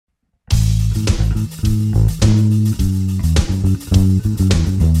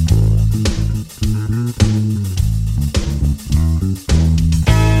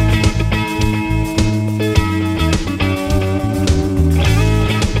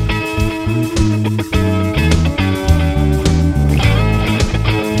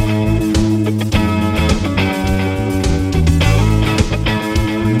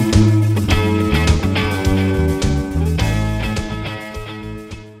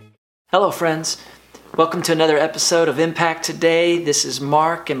Hello, friends. Welcome to another episode of Impact Today. This is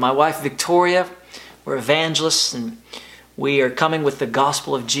Mark and my wife Victoria. We're evangelists and we are coming with the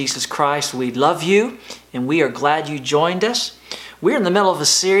gospel of Jesus Christ. We love you and we are glad you joined us. We're in the middle of a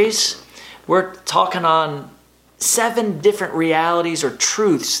series. We're talking on 7 different realities or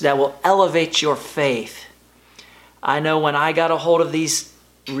truths that will elevate your faith. I know when I got a hold of these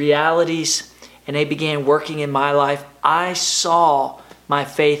realities and they began working in my life, I saw my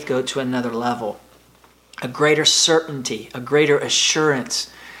faith go to another level. A greater certainty, a greater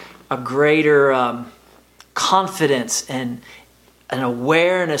assurance, a greater confidence and an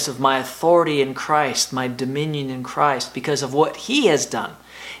awareness of my authority in Christ, my dominion in Christ because of what He has done.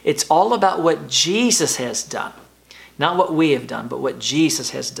 It's all about what Jesus has done. Not what we have done, but what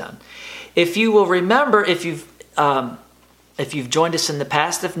Jesus has done. If you will remember, if you've joined us in the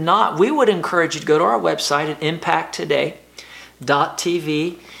past, if not, we would encourage you to go to our website at impacttoday.tv.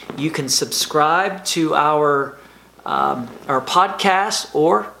 You can subscribe to our podcast,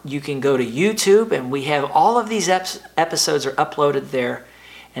 or you can go to YouTube, and we have all of these episodes are uploaded there,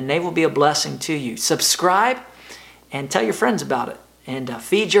 and they will be a blessing to you. Subscribe and tell your friends about it, and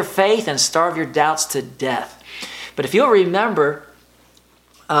feed your faith and starve your doubts to death. But if you'll remember,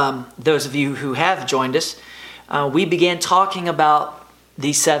 those of you who have joined us, we began talking about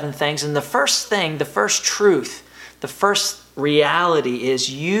these 7 things, and the first thing, the first truth, the first reality is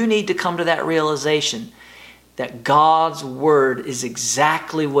you need to come to that realization that God's Word is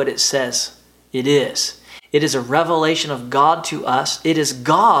exactly what it says it is. It is a revelation of God to us. It is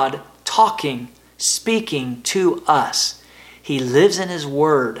God talking, speaking to us. He lives in His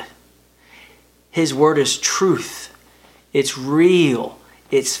Word. His Word is truth. It's real.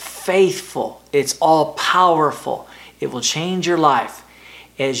 It's faithful. It's all powerful. It will change your life.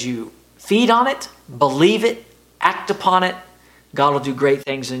 As you feed on it, believe it, act upon it, God will do great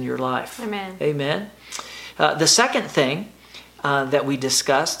things in your life. Amen. Amen. The second thing that we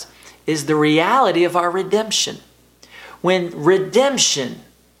discussed is the reality of our redemption. When redemption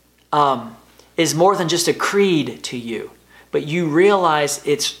is more than just a creed to you, but you realize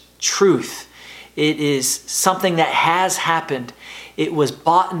it's truth. It is something that has happened. It was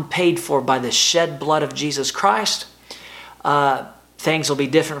bought and paid for by the shed blood of Jesus Christ. Things will be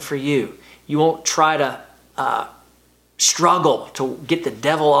different for you. You won't try to struggle to get the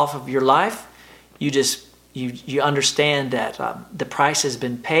devil off of your life. You understand that the price has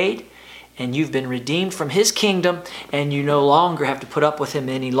been paid and you've been redeemed from His kingdom and you no longer have to put up with Him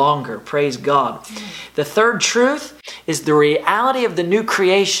any longer. Praise God. The third truth is the reality of the new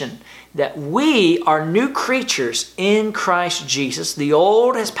creation, that we are new creatures in Christ Jesus. The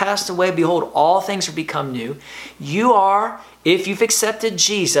old has passed away. Behold, all things are become new. You are, if you've accepted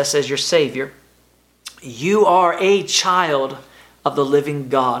Jesus as your Savior, you are a child of the living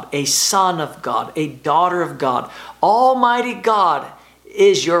God, a son of God, a daughter of God. Almighty God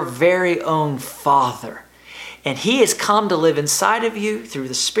is your very own Father. And He has come to live inside of you through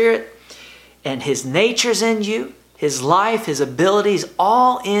the Spirit, and His nature's in you, His life, His abilities,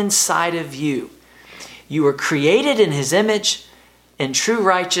 all inside of you. You were created in His image in true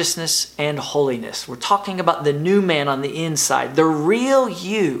righteousness and holiness. We're talking about the new man on the inside, the real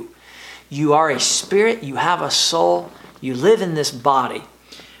you. You are a spirit, you have a soul, you live in this body.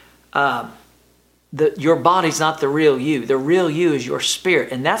 Your body's not the real you. The real you is your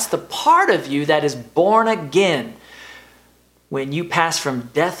spirit. And that's the part of you that is born again when you pass from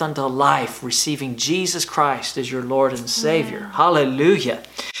death unto life, receiving Jesus Christ as your Lord and Savior. Yeah. Hallelujah.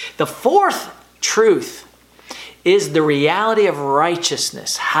 The fourth truth is the reality of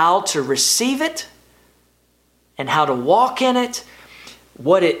righteousness, how to receive it and how to walk in it,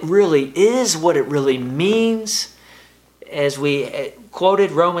 what it really is, what it really means. As we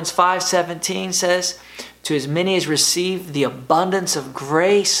quoted, Romans 5:17 says, to as many as receive the abundance of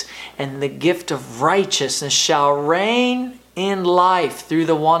grace and the gift of righteousness shall reign in life through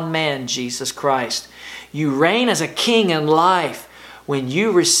the one man, Jesus Christ. You reign as a king in life when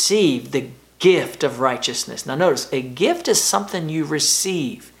you receive the gift of righteousness. Now notice, a gift is something you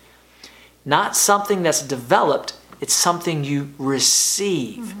receive, not something that's developed. It's something you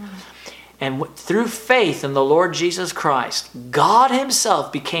receive. Mm-hmm. And through faith in the Lord Jesus Christ, God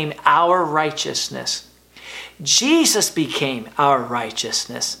himself became our righteousness. Jesus became our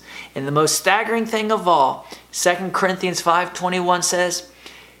righteousness. And the most staggering thing of all, 2 Corinthians 5:21 says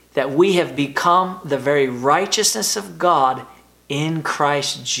that we have become the very righteousness of God in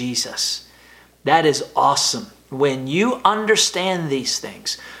Christ Jesus. That is awesome. When you understand these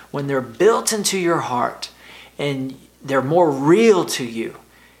things, when they're built into your heart and they're more real to you,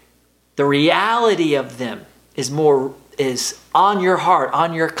 the reality of them is on your heart,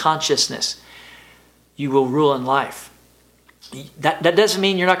 on your consciousness, you will rule in life. That doesn't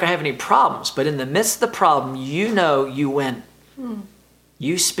mean you're not going to have any problems, but in the midst of the problem, you know you win.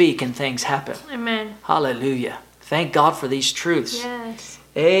 You speak and things happen. Amen. Hallelujah. Thank God for these truths. Yes.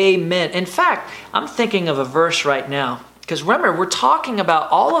 Amen. In fact, I'm thinking of a verse right now, because remember, we're talking about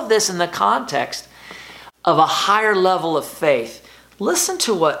all of this in the context of a higher level of faith. Listen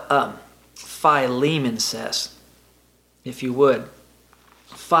to what Philemon says, if you would.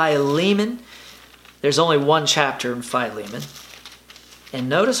 Philemon, there's only one chapter in Philemon. And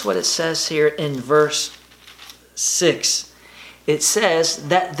notice what it says here in verse 6. It says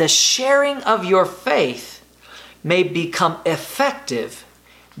that the sharing of your faith may become effective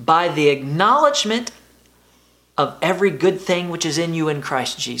by the acknowledgement of every good thing which is in you in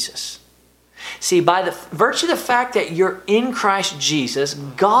Christ Jesus. See, by the virtue of the fact that you're in Christ Jesus,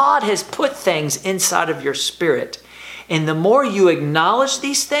 God has put things inside of your spirit. And the more you acknowledge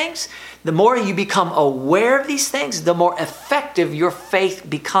these things, the more you become aware of these things, the more effective your faith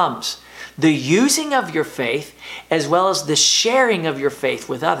becomes. The using of your faith as well as the sharing of your faith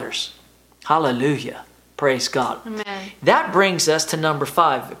with others. Hallelujah. Praise God. Amen. That brings us to number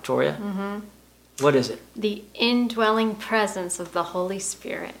 5, Victoria. What is it? The indwelling presence of the Holy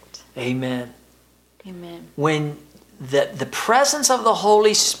Spirit. Amen. Amen. When the presence of the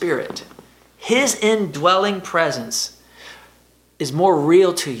Holy Spirit, his indwelling presence, is more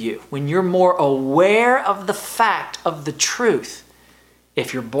real to you, when you're more aware of the fact of the truth,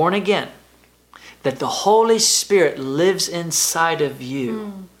 if you're born again, that the Holy Spirit lives inside of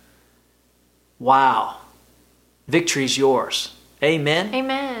you. Wow. Victory's yours. Amen.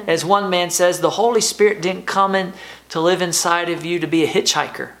 Amen. As one man says, the Holy Spirit didn't come in to live inside of you to be a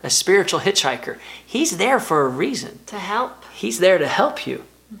hitchhiker, a spiritual hitchhiker. He's there for a reason. To help. He's there to help you.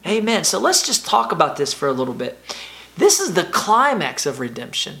 Amen. So let's just talk about this for a little bit. This is the climax of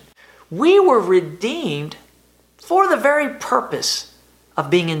redemption. We were redeemed for the very purpose of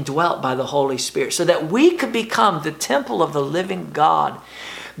being indwelt by the Holy Spirit, so that we could become the temple of the living God.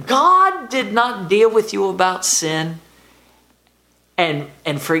 God did not deal with you about sin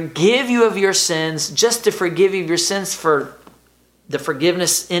and forgive you of your sins just to forgive you of your sins for the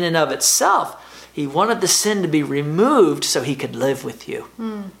forgiveness in and of itself. He wanted the sin to be removed so he could live with you.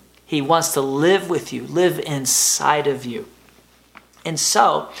 He wants to live with you, live inside of you. And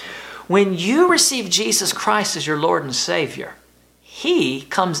so, when you receive Jesus Christ as your Lord and Savior, he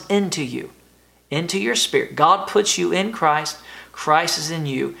comes into you, into your spirit. God puts you in Christ. Christ is in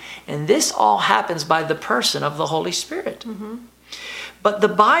you. And this all happens by the person of the Holy Spirit. But the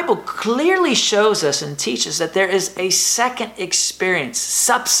Bible clearly shows us and teaches that there is a second experience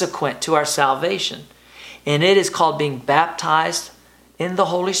subsequent to our salvation. And it is called being baptized in the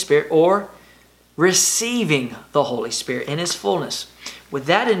Holy Spirit, or receiving the Holy Spirit in his fullness. With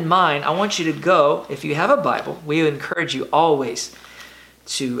that in mind, I want you to go, if you have a Bible, we encourage you always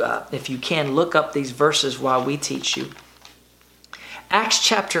to, if you can, look up these verses while we teach you. Acts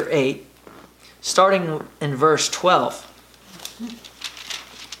chapter 8, starting in verse 12.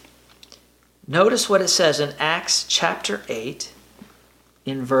 Notice what it says in Acts chapter 8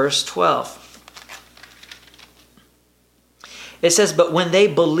 in verse 12. It says, but when they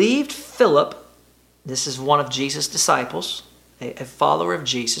believed Philip, this is one of Jesus' disciples, a follower of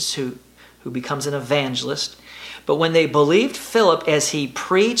Jesus who becomes an evangelist. But when they believed Philip as he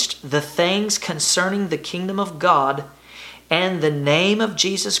preached the things concerning the kingdom of God and the name of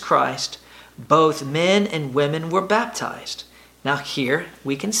Jesus Christ, both men and women were baptized. Now here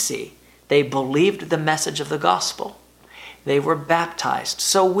we can see they believed the message of the gospel. They were baptized.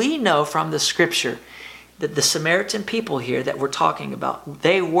 So we know from the scripture that the Samaritan people here that we're talking about,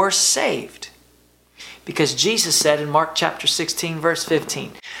 they were saved. Because Jesus said in Mark chapter 16, verse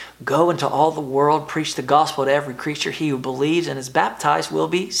 15, go into all the world, preach the gospel to every creature. He who believes and is baptized will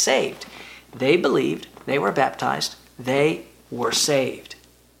be saved. They believed, they were baptized, they were saved.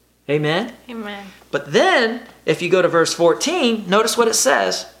 Amen? Amen. But then, if you go to verse 14, notice what it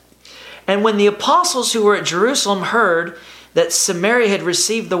says. And when the apostles who were at Jerusalem heard that Samaria had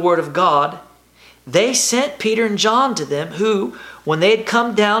received the word of God, they sent Peter and John to them, who, when they had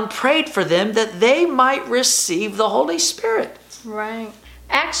come down, prayed for them that they might receive the Holy Spirit. Right.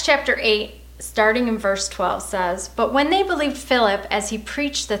 Acts chapter 8, starting in verse 12 says, "But when they believed Philip as he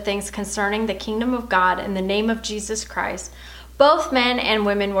preached the things concerning the kingdom of God in the name of Jesus Christ, both men and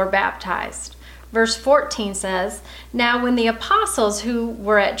women were baptized." Verse 14 says, "Now when the apostles who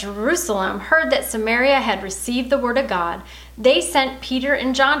were at Jerusalem heard that Samaria had received the word of God, they sent Peter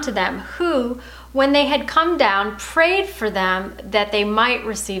and John to them, who, when they had come down, prayed for them that they might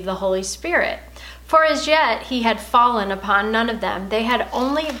receive the Holy Spirit. For as yet he had fallen upon none of them. They had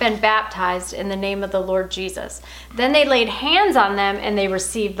only been baptized in the name of the Lord Jesus. Then they laid hands on them and they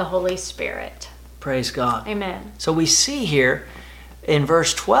received the Holy Spirit." Praise God. Amen. So we see here in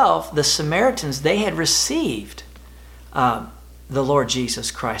verse 12, the Samaritans, they had received the Lord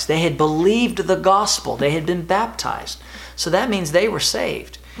Jesus Christ. They had believed the gospel. They had been baptized. So that means they were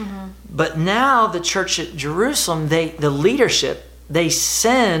saved. But now the church at Jerusalem, the leadership, they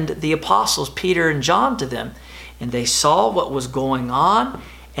send the apostles Peter and John to them, and they saw what was going on.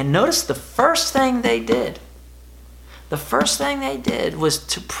 And notice the first thing they did. The first thing they did was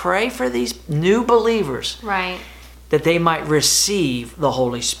to pray for these new believers, Right. that they might receive the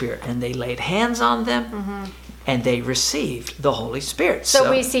Holy Spirit. And they laid hands on them, and they received the Holy Spirit. So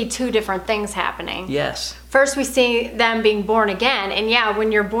we see two different things happening. Yes. First, we see them being born again. And yeah,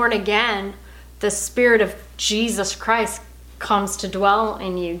 when you're born again, the Spirit of Jesus Christ comes to dwell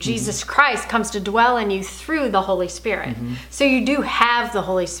in you. Jesus Christ comes to dwell in you through the Holy Spirit. So you do have the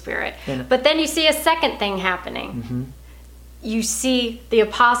Holy Spirit. But then you see a second thing happening. You see the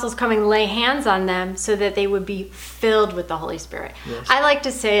apostles coming to lay hands on them so that they would be filled with the Holy Spirit. Yes. I like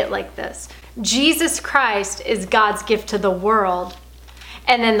to say it like this. Jesus Christ is God's gift to the world,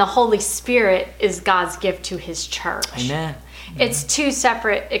 and then the Holy Spirit is God's gift to his church. Amen. It's two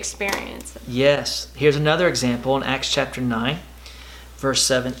separate experiences. Yes. Here's another example in Acts chapter 9, verse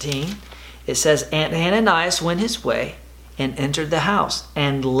 17. It says, "And Ananias went his way and entered the house,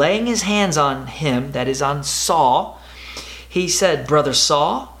 and laying his hands on him," that is on Saul, he said, "Brother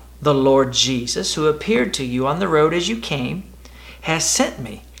Saul, the Lord Jesus, who appeared to you on the road as you came, has sent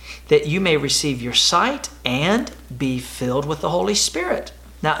me, that you may receive your sight and be filled with the Holy Spirit."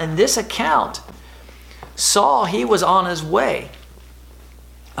 Now, in this account, Saul, he was on his way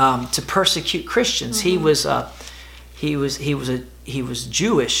to persecute Christians. He was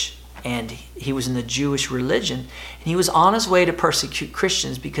Jewish, and he was in the Jewish religion, and he was on his way to persecute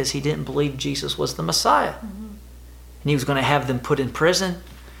Christians because he didn't believe Jesus was the Messiah. And he was going to have them put in prison,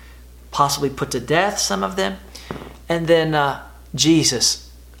 possibly put to death, some of them. And then Jesus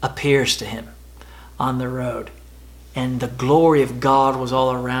appears to him on the road. And the glory of God was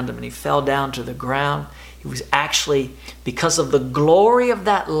all around him. And he fell down to the ground. He was actually, because of the glory of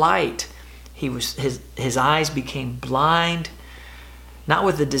that light, his eyes became blind. Not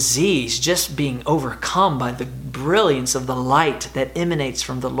with a disease, just being overcome by the brilliance of the light that emanates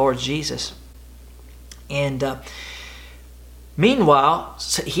from the Lord Jesus. And meanwhile,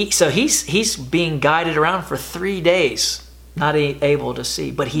 he's being guided around for 3 days, not able to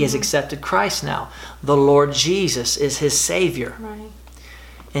see, but he has accepted Christ now. The Lord Jesus is his Savior. Right.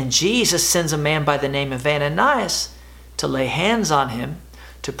 And Jesus sends a man by the name of Ananias to lay hands on him,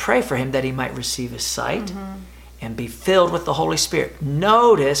 to pray for him that he might receive his sight and be filled with the Holy Spirit.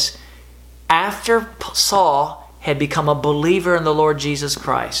 Notice, after Saul had become a believer in the Lord Jesus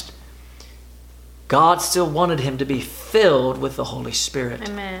Christ, God still wanted him to be filled with the Holy Spirit.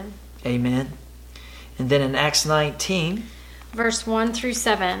 Amen. Amen. And then in Acts 19, Verse 1 through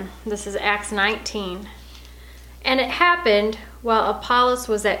 7. This is Acts 19. "And it happened, while Apollos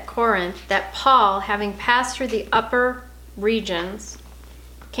was at Corinth, that Paul, having passed through the upper regions,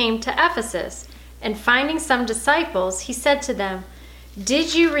 came to Ephesus. And finding some disciples, he said to them,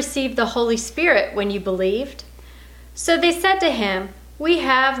 'Did you receive the Holy Spirit when you believed?' So they said to him, 'We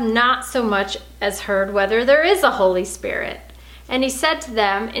have not so much as heard whether there is a Holy Spirit.' And he said to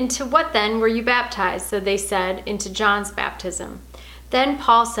them, 'Into what then were you baptized?' So they said, 'Into John's baptism.' Then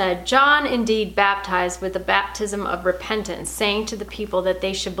Paul said, 'John indeed baptized with the baptism of repentance, saying to the people that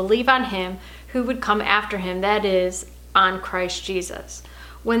they should believe on him who would come after him, that is, on Christ Jesus.'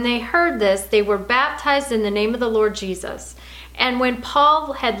 When they heard this, they were baptized in the name of the Lord Jesus. And when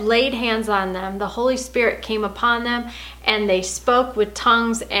Paul had laid hands on them, the Holy Spirit came upon them, and they spoke with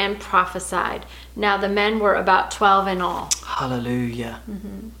tongues and prophesied. Now the men were about 12 in all." Hallelujah.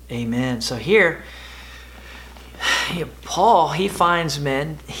 Amen. So here, Paul, he finds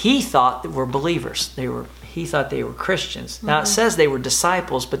men he thought that were believers. He thought they were Christians. Now it says they were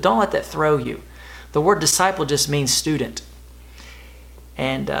disciples, but don't let that throw you. The word disciple just means student.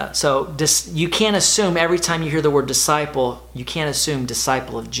 And so you can't assume every time you hear the word disciple, you can't assume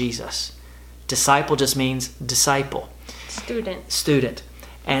disciple of Jesus. Disciple just means disciple. Student.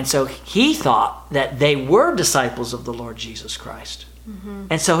 And so he thought that they were disciples of the Lord Jesus Christ. Mm-hmm.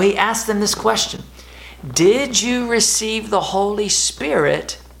 And so he asked them this question: did you receive the Holy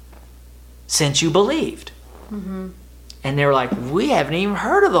Spirit since you believed? Mm-hmm. And they were like, we haven't even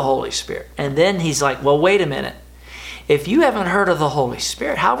heard of the Holy Spirit. And then he's like, well, wait a minute. If you haven't heard of the Holy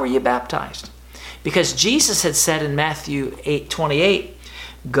Spirit, how were you baptized? Because Jesus had said in Matthew 8:28,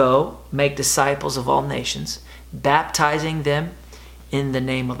 go make disciples of all nations, baptizing them in the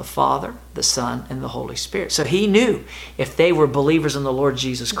name of the Father, the Son, and the Holy Spirit. So he knew if they were believers in the Lord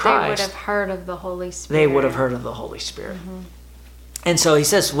Jesus Christ, they would have heard of the Holy Spirit. They would have heard of the Holy Spirit. Mm-hmm. And so he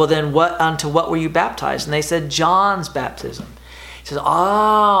says, well then unto what were you baptized? And they said, John's baptism. He says,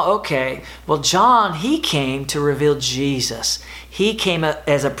 oh, okay. Well, John, he came to reveal Jesus. He came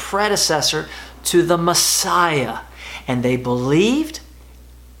as a predecessor to the Messiah. And they believed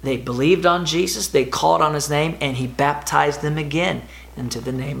on Jesus, they called on his name, and he baptized them again into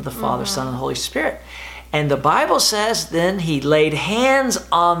the name of the Father, Son, and Holy Spirit. And the Bible says then he laid hands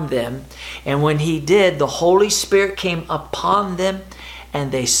on them, and when he did, the Holy Spirit came upon them,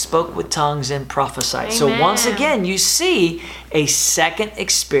 and they spoke with tongues and prophesied. Amen. So once again, you see a second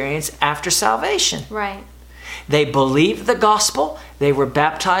experience after salvation. Right. They believed the gospel. They were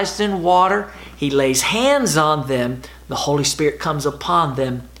baptized in water. He lays hands on them. The Holy Spirit comes upon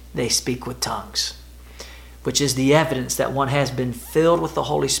them. They speak with tongues, which is the evidence that one has been filled with the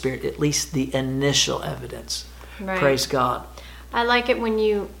Holy Spirit, at least the initial evidence. Right. Praise God. I like it when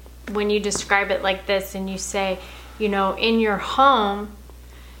you describe it like this and you say, in your home,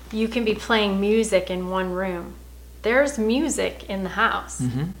 you can be playing music in one room. There's music in the house.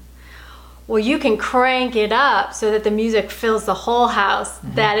 Mm-hmm. Well, you can crank it up so that the music fills the whole house,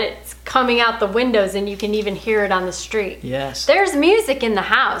 mm-hmm. that it's coming out the windows and you can even hear it on the street. Yes. There's music in the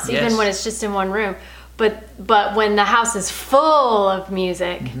house, even when it's just in one room. But when the house is full of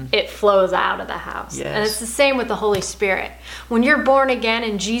music, mm-hmm. it flows out of the house. Yes. And it's the same with the Holy Spirit. When you're born again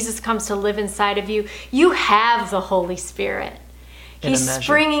and Jesus comes to live inside of you, you have the Holy Spirit. He's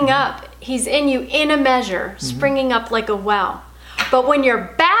springing up. He's in you in a measure, springing up like a well. But when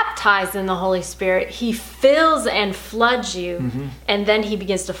you're baptized in the Holy Spirit, he fills and floods you, and then he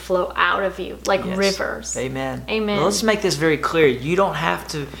begins to flow out of you like rivers. Amen. Amen. Well, let's make this very clear. You don't have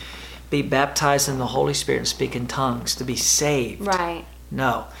to be baptized in the Holy Spirit and speak in tongues to be saved. Right.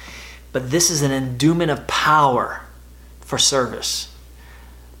 No. But this is an endowment of power for service.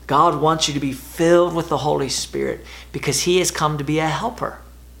 God wants you to be filled with the Holy Spirit because he has come to be a helper.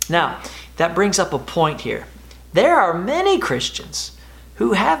 Now, that brings up a point here. There are many Christians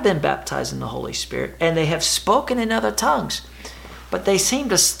who have been baptized in the Holy Spirit and they have spoken in other tongues, but they seem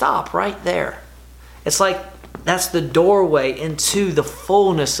to stop right there. It's like that's the doorway into the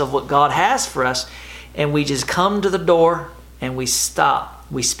fullness of what God has for us, and we just come to the door and we stop.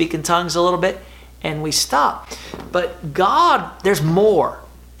 We speak in tongues a little bit and we stop. But God, there's more.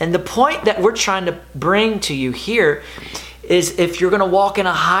 And the point that we're trying to bring to you here is if you're going to walk in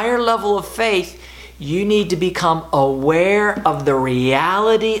a higher level of faith, you need to become aware of the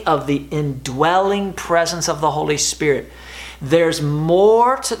reality of the indwelling presence of the Holy Spirit. There's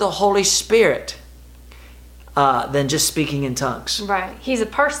more to the Holy Spirit than just speaking in tongues. Right. He's a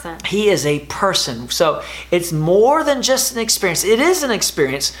person. He is a person. So it's more than just an experience. It is an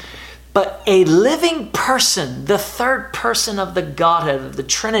experience, but a living person, the third person of the Godhead, of the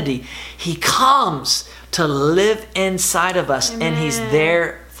Trinity. He comes to live inside of us. Amen. And he's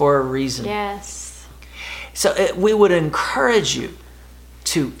there for a reason. Yes. So we would encourage you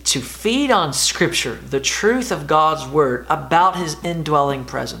to feed on Scripture, the truth of God's Word about his indwelling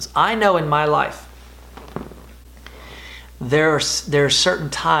presence. I know in my life, there are certain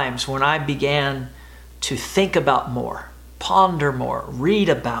times when I began to think about more, ponder more, read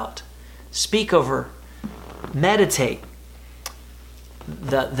about, speak over, meditate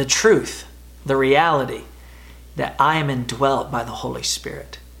the truth, the reality that I am indwelt by the Holy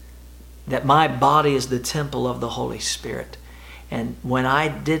Spirit, that my body is the temple of the Holy Spirit. And when I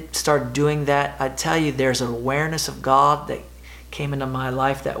did start doing that, I tell you, there's an awareness of God that came into my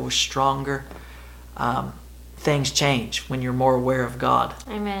life that was stronger. Things change when you're more aware of God.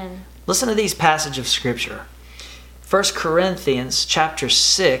 Amen. Listen to these passages of Scripture. 1 Corinthians chapter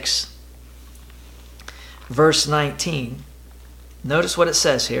 6, verse 19. Notice what it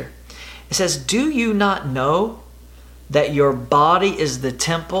says here. It says, "Do you not know that your body is the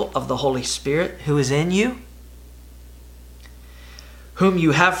temple of the Holy Spirit who is in you, whom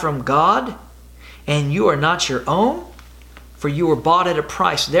you have from God, and you are not your own? for you were bought at a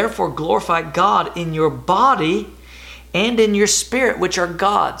price. Therefore glorify God in your body and in your spirit, which are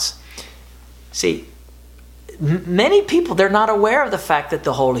God's. See, many people, they're not aware of the fact that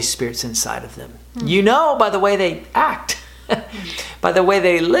the Holy Spirit's inside of them. You know by the way they act, by the way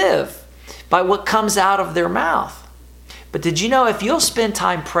they live, by what comes out of their mouth. But did you know if you'll spend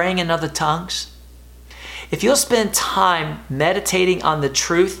time praying in other tongues, if you'll spend time meditating on the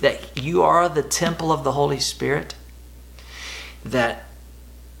truth that you are the temple of the Holy Spirit, that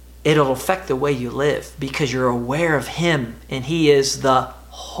it'll affect the way you live because you're aware of Him and He is the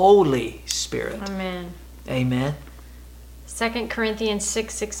Holy Spirit. Amen. Amen. 2 Corinthians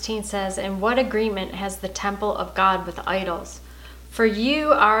 6:16 says, "And what agreement has the temple of God with idols? For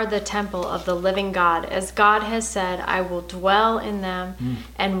you are the temple of the living God. As God has said, I will dwell in them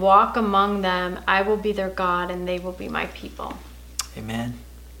and walk among them. I will be their God and they will be my people." Amen.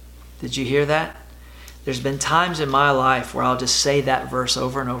 Did you hear that? There's been times in my life where I'll just say that verse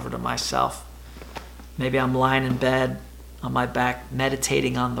over and over to myself. Maybe I'm lying in bed on my back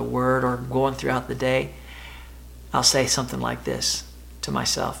meditating on the Word or going throughout the day. I'll say something like this to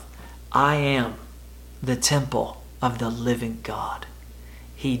myself: I am the temple of the living God.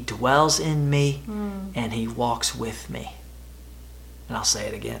 He dwells in me and He walks with me. And I'll say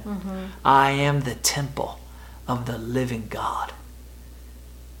it again. I am the temple of the living God.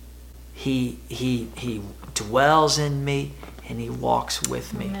 He dwells in me and He walks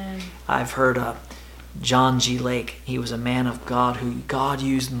with me. Amen. I've heard John G. Lake. He was a man of God who God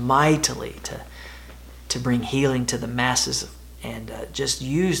used mightily to bring healing to the masses, and just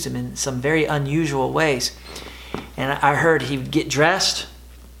used him in some very unusual ways. And I heard he would get dressed.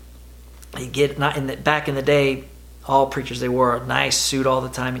 He'd get, back in the day, all preachers, they wore a nice suit all the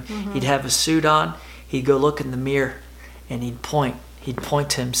time. He'd have a suit on. He'd go look in the mirror and he'd point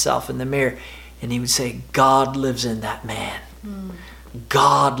to himself in the mirror and he would say, God lives in that man.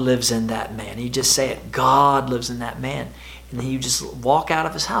 God lives in that man. He'd just say it, God lives in that man. And then he'd just walk out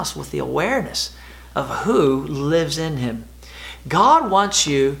of his house with the awareness of who lives in him. God wants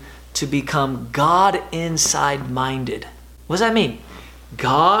you to become God inside minded. What does that mean?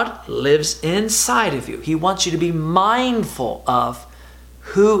 God lives inside of you. He wants you to be mindful of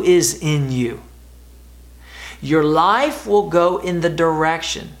who is in you. Your life will go in the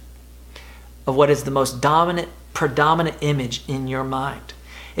direction of what is the most predominant image in your mind.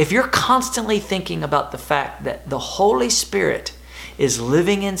 If you're constantly thinking about the fact that the Holy Spirit is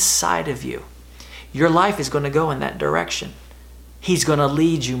living inside of you, your life is going to go in that direction. He's going to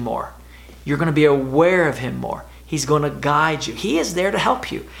lead you more. You're going to be aware of Him more. He's going to guide you. He is there to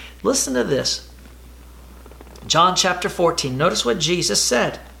help you. Listen to this. John chapter 14. Notice what Jesus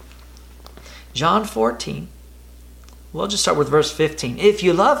said. John 14. We'll just start with verse 15. If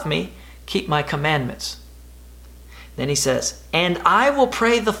you love me, keep my commandments. Then He says, and I will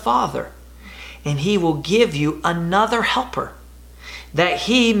pray the Father, and He will give you another helper, that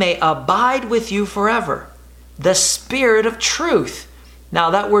He may abide with you forever, the Spirit of truth.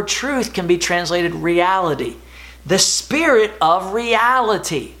 Now that word truth can be translated reality. The Spirit of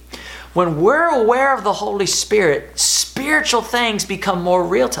reality. When we're aware of the Holy Spirit, spiritual things become more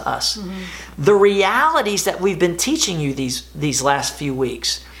real to us. The realities that we've been teaching you these last few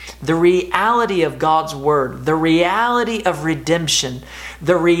weeks, the reality of God's Word, the reality of redemption,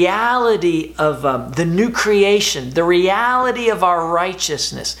 the reality of the new creation, the reality of our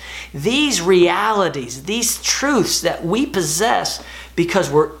righteousness, these realities, these truths that we possess because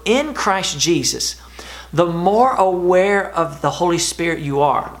we're in Christ Jesus, the more aware of the Holy Spirit you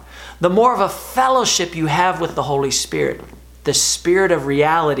are, the more of a fellowship you have with the Holy Spirit, the Spirit of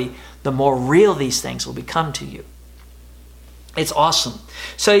reality, the more real these things will become to you. It's awesome.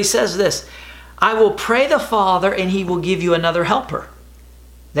 So He says this, I will pray the Father and He will give you another helper,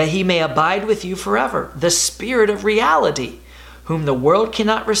 that He may abide with you forever, the Spirit of reality, whom the world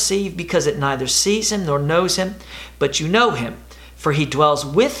cannot receive because it neither sees Him nor knows Him, but you know Him, for He dwells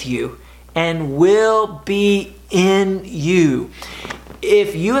with you and will be in you.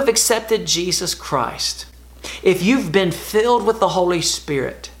 If you have accepted Jesus Christ, if you've been filled with the Holy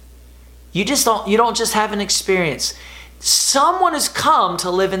Spirit, you don't just have an experience. Someone has come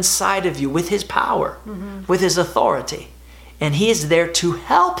to live inside of you with His power, with His authority, and He is there to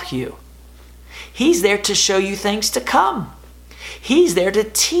help you. He's there to show you things to come. He's there to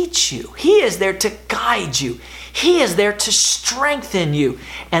teach you. He is there to guide you. He is there to strengthen you.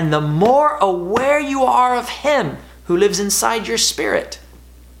 And the more aware you are of Him who lives inside your spirit,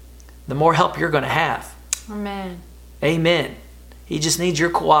 the more help you're going to have. Amen. Amen. He just needs your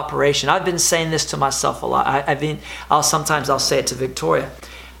cooperation. I've been saying this to myself a lot. Sometimes I'll say it to Victoria.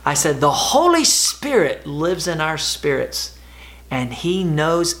 I said, the Holy Spirit lives in our spirits, and He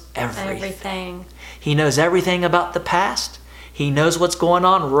knows Everything. He knows everything about the past. He knows what's going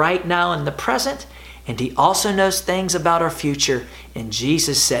on right now in the present. And He also knows things about our future. And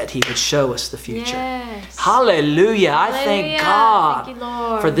Jesus said He would show us the future. Yes. Hallelujah. I thank God Thank you,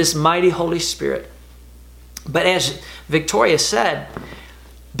 Lord. for this mighty Holy Spirit. But as Victoria said,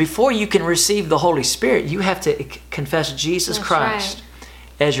 before you can receive the Holy Spirit, you have to confess Jesus That's Christ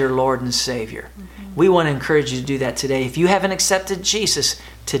as your Lord and Savior. We want to encourage you to do that today. If you haven't accepted Jesus,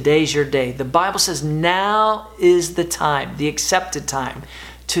 today's your day. The Bible says now is the time, the accepted time.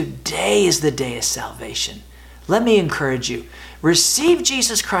 Today is the day of salvation. Let me encourage you. Receive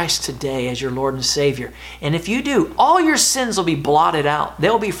Jesus Christ today as your Lord and Savior. And if you do, all your sins will be blotted out.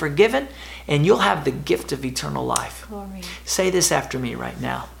 They'll be forgiven, and you'll have the gift of eternal life. Glory. Say this after me right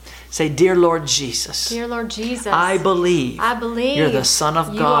now. Say, Dear Lord Jesus. Dear Lord Jesus. I believe. You're the Son of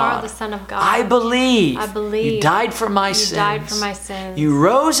God. You are the Son of God. I believe. You died for my sins. You died for my sins. You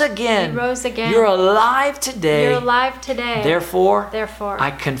rose again. You're alive today. You're alive today. Therefore,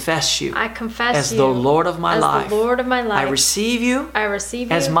 I confess you. I confess as you the Lord of my life. As the Lord of my life. I receive you.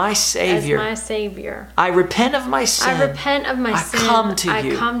 As my Savior. As my Savior. I repent of my sin. I repent of my sin. I come to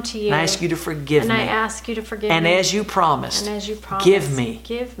you. And I ask you to forgive me. And I ask you to forgive me. And as you promised, give me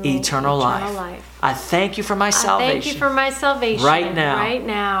eternal life. I thank you for my salvation. Thank you for my salvation. Right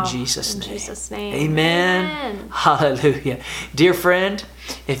now. In Jesus' name. Jesus' name. Amen. Hallelujah. Dear friend,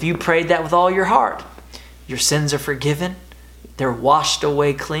 if you prayed that with all your heart, your sins are forgiven. They're washed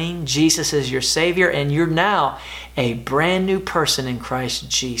away clean. Jesus is your Savior, and you're now a brand new person in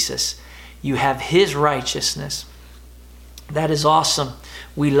Christ Jesus. You have His righteousness. That is awesome.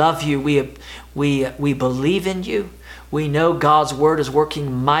 We love you. We believe in you. We know God's Word is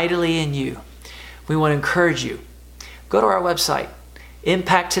working mightily in you. We want to encourage you. Go to our website,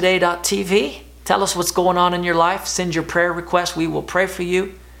 impacttoday.tv. Tell us what's going on in your life. Send your prayer requests. We will pray for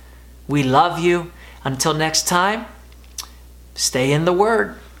you. We love you. Until next time, stay in the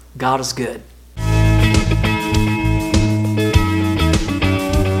Word. God is good.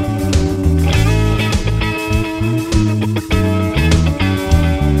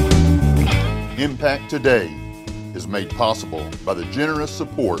 Impact Today is made possible by the generous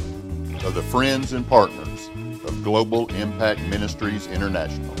support of the friends and partners of Global Impact Ministries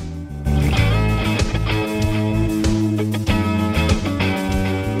International.